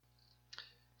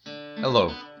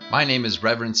Hello, my name is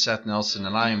Reverend Seth Nelson,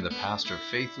 and I am the pastor of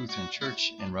Faith Lutheran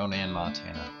Church in Ronan,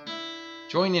 Montana.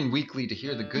 Join in weekly to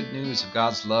hear the good news of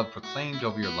God's love proclaimed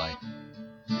over your life.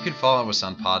 You can follow us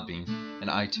on Podbean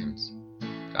and iTunes.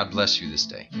 God bless you this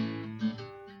day.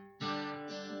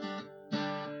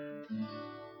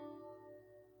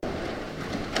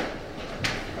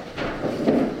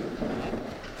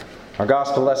 Our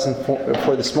gospel lesson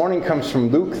for this morning comes from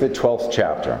Luke, the 12th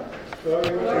chapter.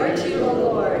 Glory to you, O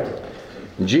Lord.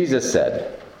 Jesus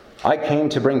said, "I came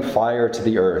to bring fire to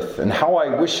the earth, and how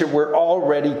I wish it were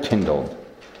already kindled.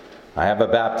 I have a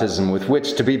baptism with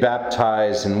which to be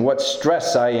baptized, and what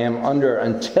stress I am under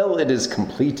until it is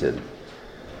completed.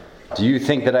 Do you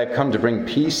think that I've come to bring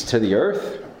peace to the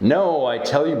earth? No, I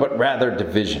tell you, but rather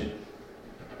division.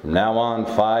 From now on,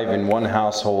 5 in one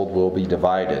household will be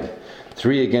divided,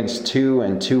 3 against 2,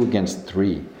 and 2 against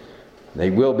 3.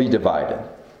 They will be divided.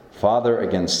 Father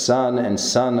against son, and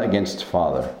son against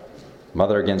father.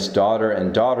 Mother against daughter,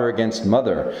 and daughter against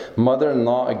mother.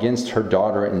 Mother-in-law against her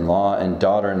daughter-in-law, and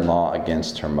daughter-in-law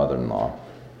against her mother-in-law."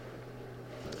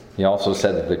 He also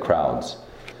said to the crowds,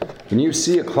 "When you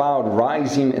see a cloud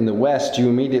rising in the west, you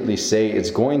immediately say,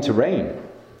 'It's going to rain.'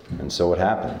 And so it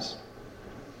happens.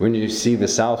 When you see the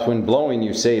south wind blowing,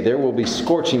 you say, 'There will be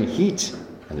scorching heat.'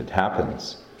 And it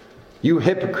happens. You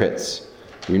hypocrites!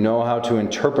 You know how to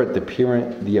interpret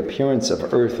the appearance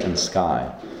of earth and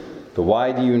sky. But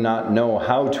why do you not know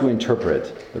how to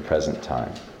interpret the present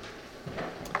time?"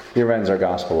 Here ends our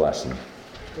gospel lesson.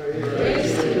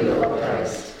 Praise to you, O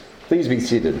Christ. Please be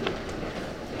seated.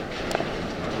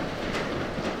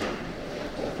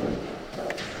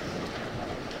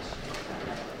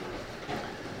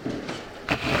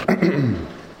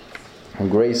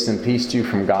 Grace and peace to you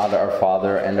from God our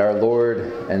Father and our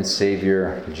Lord and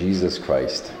Savior, Jesus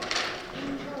Christ.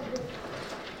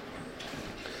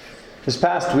 This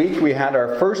past week, we had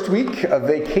our first week of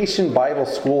Vacation Bible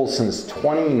School since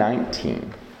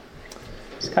 2019.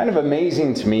 It's kind of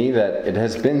amazing to me that it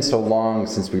has been so long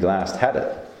since we last had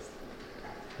it.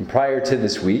 And prior to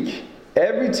this week,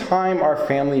 every time our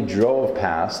family drove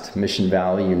past Mission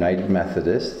Valley United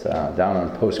Methodist down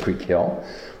on Post Creek Hill,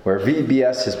 where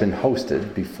VBS has been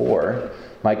hosted before,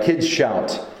 my kids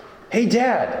shout, "Hey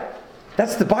Dad,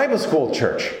 that's the Bible School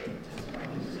church."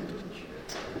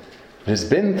 It has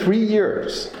been 3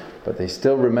 years, but they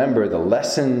still remember the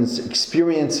lessons,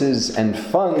 experiences, and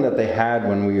fun that they had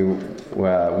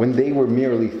when they were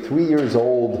merely 3 years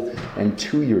old and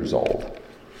 2 years old.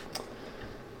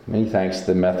 Many thanks to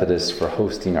the Methodists for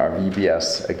hosting our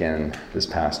VBS again this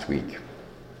past week.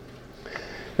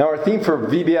 Now our theme for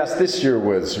VBS this year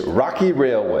was Rocky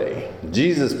Railway.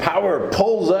 Jesus' power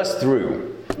pulls us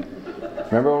through.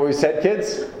 Remember what we said,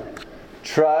 kids?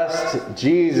 Trust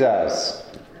Jesus.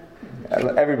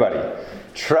 Everybody,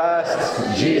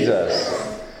 trust Jesus.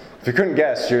 If you couldn't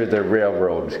guess, you're the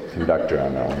railroad conductor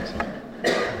on that one.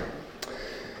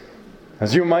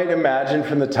 As you might imagine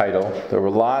from the title, there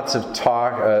was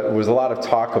a lot of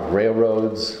talk of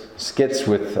railroads, skits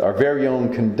with our very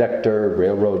own conductor,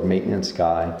 railroad maintenance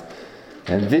guy,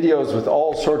 and videos with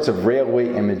all sorts of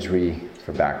railway imagery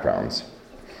for backgrounds.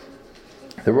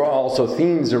 There were also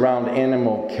themes around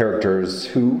animal characters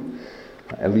who,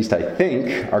 at least I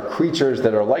think, are creatures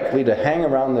that are likely to hang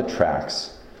around the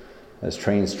tracks as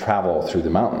trains travel through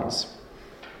the mountains.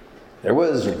 There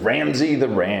was Ramsey the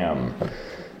ram,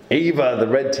 Ava the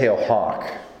red-tailed hawk,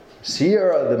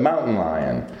 Sierra the mountain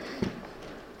lion,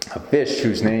 a fish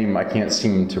whose name I can't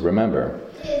seem to remember.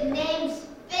 His name's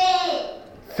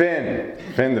Finn.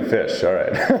 Finn the fish, all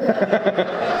right.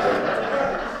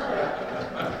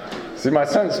 See, my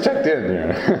son's checked in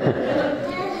here.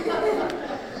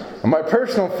 And my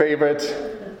personal favorite,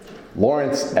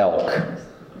 Lawrence Elk.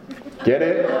 Get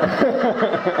it?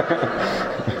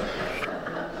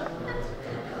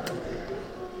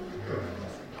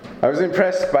 I was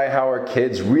impressed by how our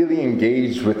kids really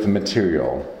engaged with the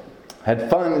material. Had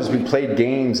fun as we played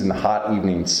games in the hot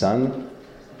evening sun.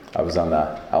 I was on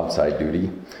the outside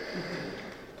duty.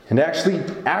 And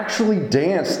actually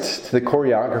danced to the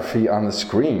choreography on the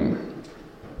screen.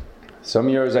 Some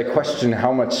years I question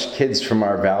how much kids from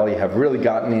our valley have really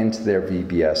gotten into their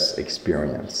VBS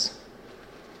experience.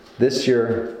 This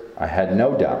year, I had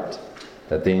no doubt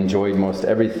that they enjoyed most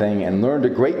everything and learned a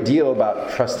great deal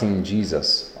about trusting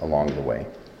Jesus along the way.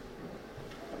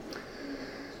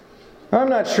 I'm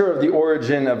not sure of the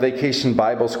origin of Vacation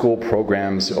Bible School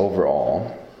programs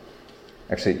overall.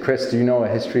 Actually, Chris, do you know a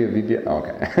history of VBS?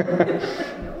 Okay.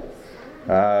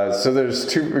 So there's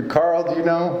two. Carl, do you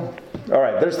know? All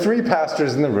right, there's 3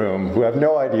 pastors in the room who have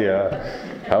no idea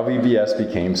how VBS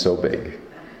became so big.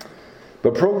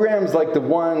 But programs like the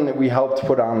one that we helped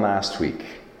put on last week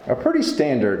are pretty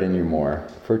standard anymore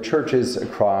for churches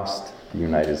across the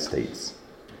United States.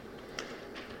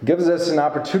 It gives us an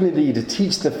opportunity to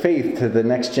teach the faith to the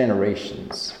next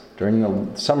generations during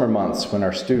the summer months when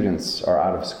our students are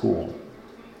out of school.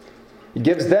 It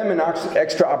gives them an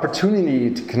extra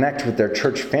opportunity to connect with their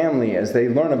church family as they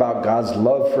learn about God's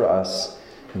love for us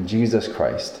in Jesus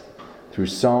Christ through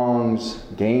songs,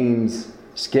 games,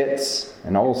 skits,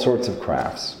 and all sorts of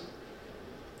crafts.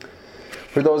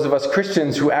 For those of us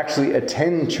Christians who actually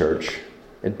attend church,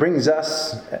 it brings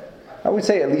us, I would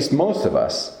say at least most of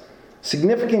us,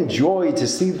 significant joy to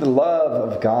see the love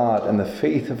of God and the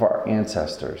faith of our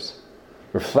ancestors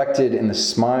reflected in the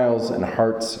smiles and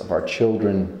hearts of our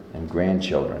children and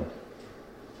grandchildren.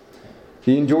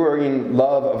 The enduring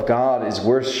love of God is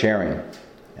worth sharing,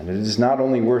 and it is not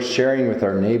only worth sharing with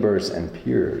our neighbors and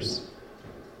peers,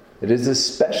 it is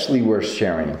especially worth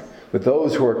sharing with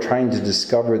those who are trying to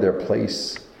discover their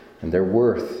place and their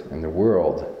worth in the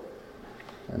world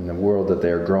and the world that they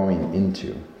are growing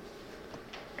into.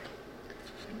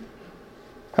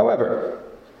 However,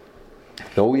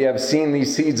 though we have seen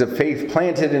these seeds of faith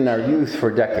planted in our youth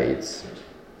for decades,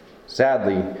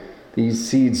 sadly, these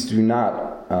seeds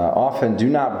often do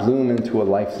not bloom into a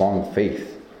lifelong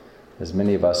faith, as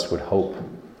many of us would hope.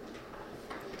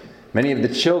 Many of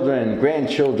the children,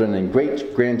 grandchildren, and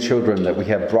great-grandchildren that we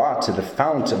have brought to the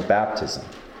fount of baptism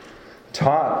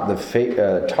taught the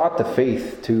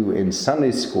faith to in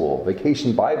Sunday school,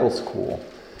 Vacation Bible School,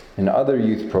 and other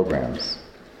youth programs.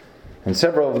 And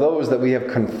several of those that we have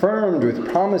confirmed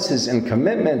with promises and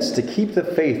commitments to keep the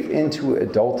faith into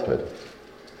adulthood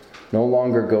no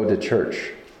longer go to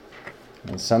church.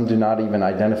 And some do not even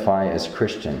identify as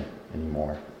Christian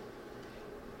anymore.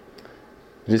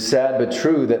 It is sad but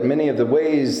true that many of the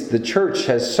ways the church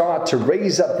has sought to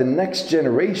raise up the next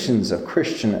generations of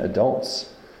Christian adults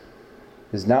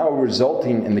is now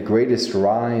resulting in the greatest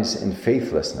rise in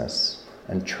faithlessness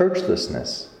and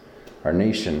churchlessness our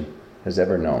nation has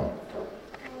ever known.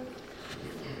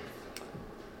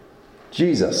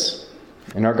 Jesus,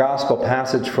 in our gospel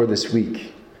passage for this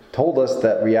week, told us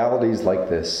that realities like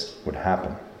this would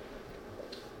happen.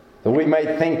 Though we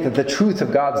might think that the truth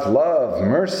of God's love,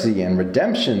 mercy, and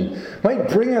redemption might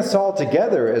bring us all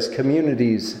together as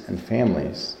communities and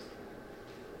families,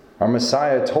 our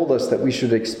Messiah told us that we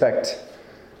should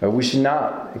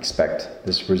not expect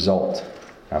this result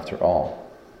after all.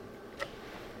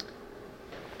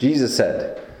 Jesus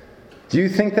said, "Do you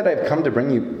think that I've come to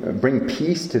bring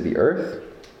peace to the earth?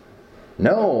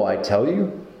 No, I tell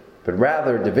you, but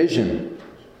rather division.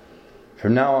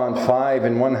 From now on, 5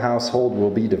 in one household will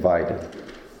be divided,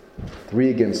 3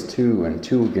 against 2 and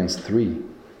 2 against 3.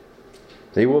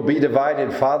 They will be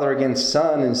divided, father against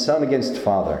son and son against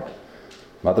father,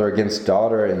 mother against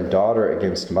daughter and daughter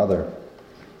against mother,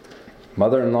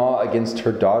 mother-in-law against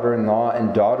her daughter-in-law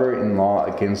and daughter-in-law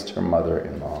against her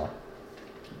mother-in-law."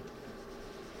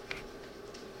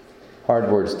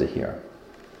 Hard words to hear.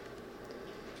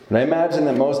 And I imagine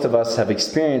that most of us have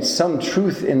experienced some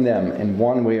truth in them in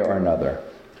one way or another,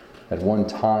 at one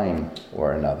time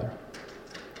or another.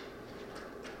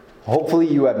 Hopefully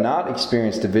you have not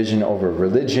experienced division over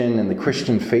religion and the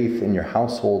Christian faith in your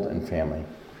household and family.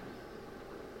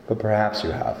 But perhaps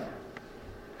you have.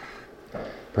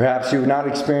 Perhaps you have not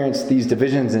experienced these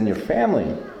divisions in your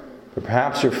family, but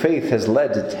perhaps your faith has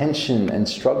led to tension and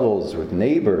struggles with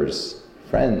neighbors,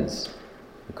 friends,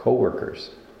 and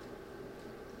co-workers.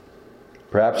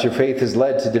 Perhaps your faith has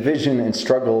led to division and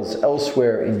struggles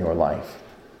elsewhere in your life.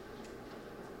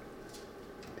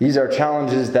 These are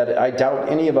challenges that I doubt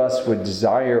any of us would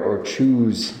desire or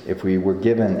choose if we were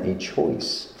given a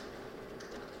choice.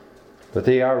 But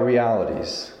they are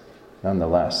realities,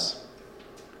 nonetheless.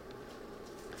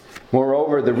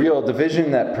 Moreover, the real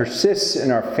division that persists in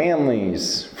our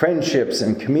families, friendships,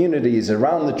 and communities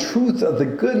around the truth of the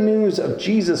good news of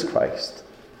Jesus Christ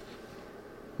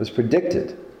was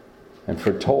predicted and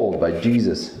foretold by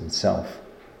Jesus himself.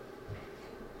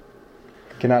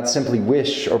 We cannot simply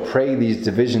wish or pray these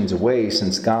divisions away,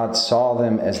 since God saw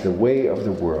them as the way of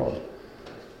the world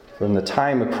from the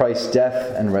time of Christ's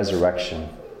death and resurrection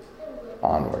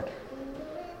onward.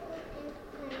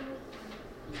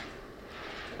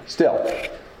 Still,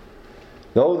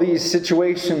 though these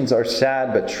situations are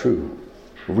sad but true,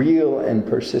 real and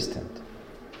persistent,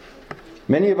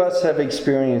 many of us have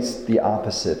experienced the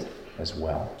opposite as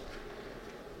well.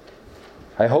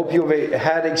 I hope you've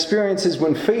had experiences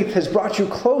when faith has brought you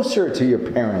closer to your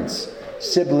parents,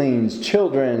 siblings,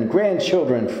 children,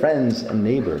 grandchildren, friends, and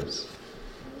neighbors.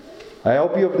 I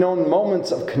hope you have known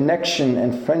moments of connection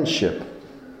and friendship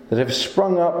that have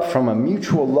sprung up from a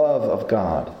mutual love of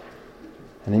God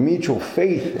and a mutual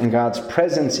faith in God's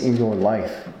presence in your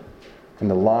life and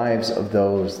the lives of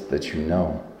those that you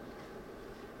know.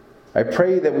 I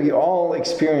pray that we all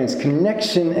experience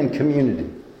connection and community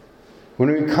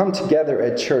when we come together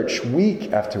at church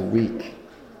week after week,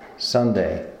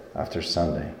 Sunday after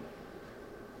Sunday.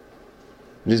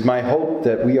 It is my hope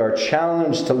that we are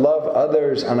challenged to love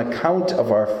others on account of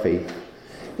our faith,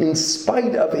 in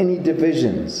spite of any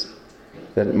divisions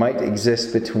that might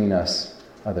exist between us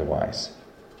otherwise.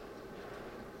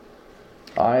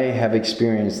 I have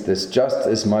experienced this just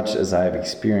as much as I have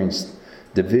experienced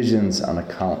divisions on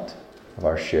account of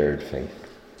our shared faith.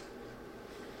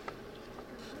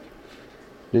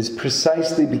 It is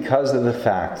precisely because of the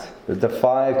fact that the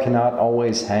five cannot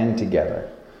always hang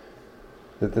together,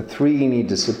 that the three need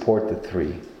to support the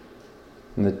three,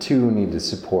 and the two need to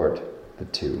support the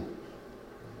two.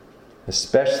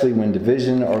 Especially when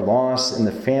division or loss in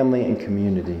the family and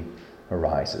community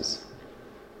arises.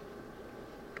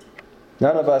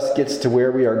 None of us gets to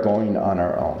where we are going on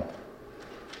our own,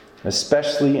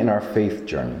 especially in our faith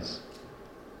journeys.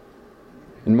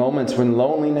 In moments when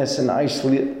loneliness and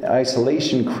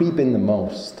isolation creep in the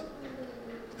most,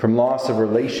 from loss of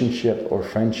relationship or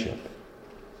friendship,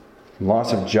 from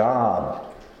loss of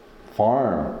job,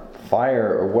 farm,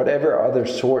 fire, or whatever other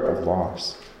sort of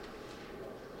loss.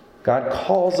 God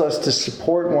calls us to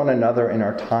support one another in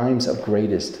our times of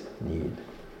greatest need.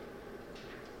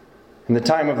 In the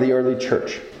time of the early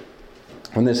church,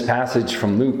 when this passage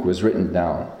from Luke was written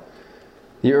down,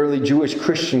 the early Jewish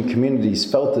Christian communities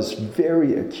felt this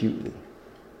very acutely.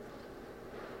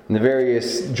 And the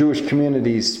various Jewish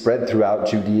communities spread throughout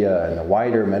Judea and the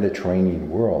wider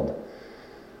Mediterranean world.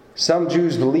 Some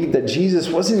Jews believed that Jesus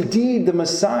was indeed the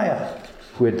Messiah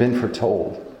who had been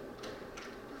foretold,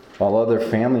 while other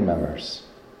family members,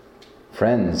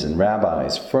 friends, and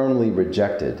rabbis firmly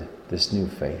rejected this new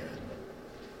faith.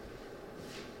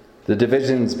 The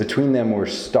divisions between them were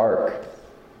stark,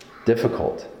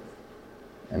 difficult,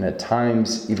 and at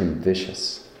times even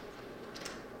vicious.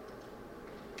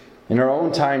 In our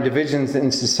own time, divisions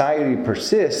in society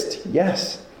persist,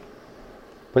 yes,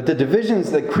 but the divisions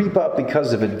that creep up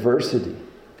because of adversity,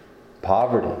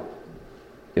 poverty,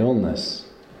 illness,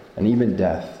 and even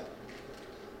death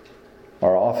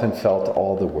are often felt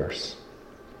all the worse.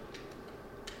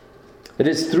 It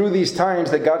is through these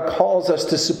times that God calls us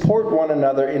to support one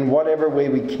another in whatever way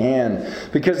we can,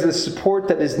 because the support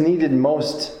that is needed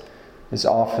most is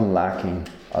often lacking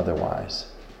otherwise.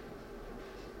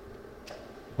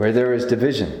 Where there is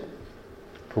division,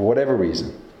 for whatever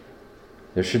reason,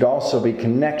 there should also be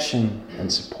connection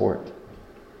and support,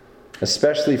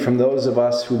 especially from those of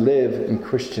us who live in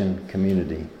Christian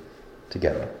community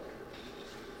together.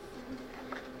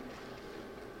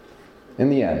 In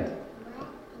the end,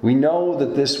 we know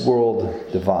that this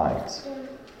world divides.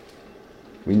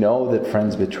 We know that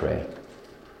friends betray.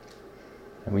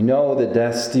 And we know that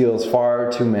death steals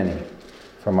far too many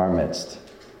from our midst.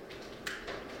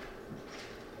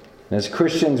 And as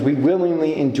Christians, we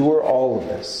willingly endure all of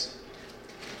this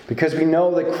because we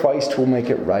know that Christ will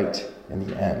make it right in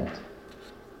the end,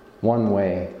 one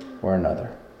way or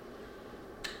another.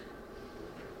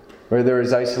 Where there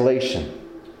is isolation,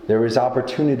 there is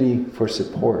opportunity for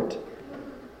support.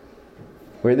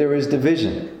 Where there is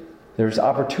division, there is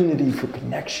opportunity for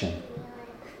connection.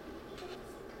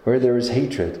 Where there is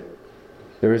hatred,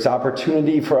 there is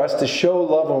opportunity for us to show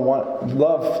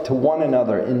love to one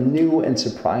another in new and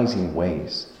surprising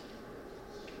ways.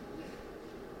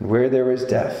 And where there is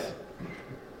death,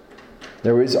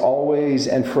 there is always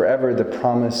and forever the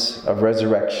promise of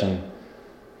resurrection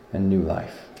and new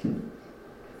life.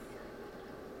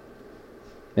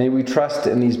 May we trust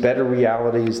in these better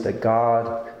realities that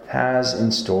God has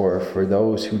in store for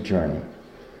those who journey,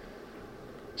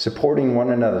 supporting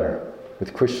one another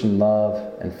with Christian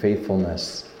love and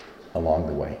faithfulness along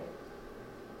the way.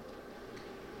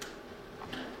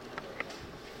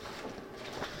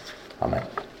 Amen.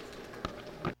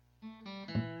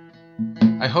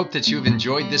 I hope that you have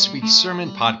enjoyed this week's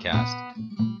sermon podcast.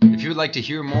 If you would like to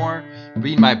hear more,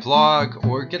 read my blog,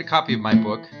 or get a copy of my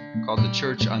book called The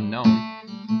Church Unknown,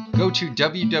 go to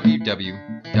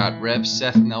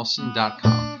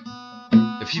www.revsethnelson.com.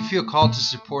 If you feel called to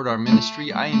support our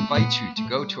ministry, I invite you to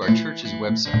go to our church's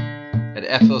website at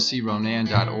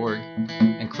flcronan.org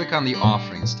and click on the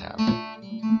Offerings tab.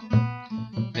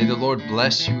 May the Lord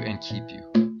bless you and keep you.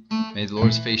 May the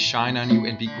Lord's face shine on you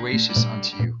and be gracious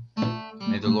unto you.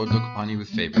 May the Lord look upon you with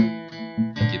favor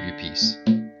and give you peace.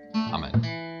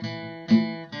 Amen.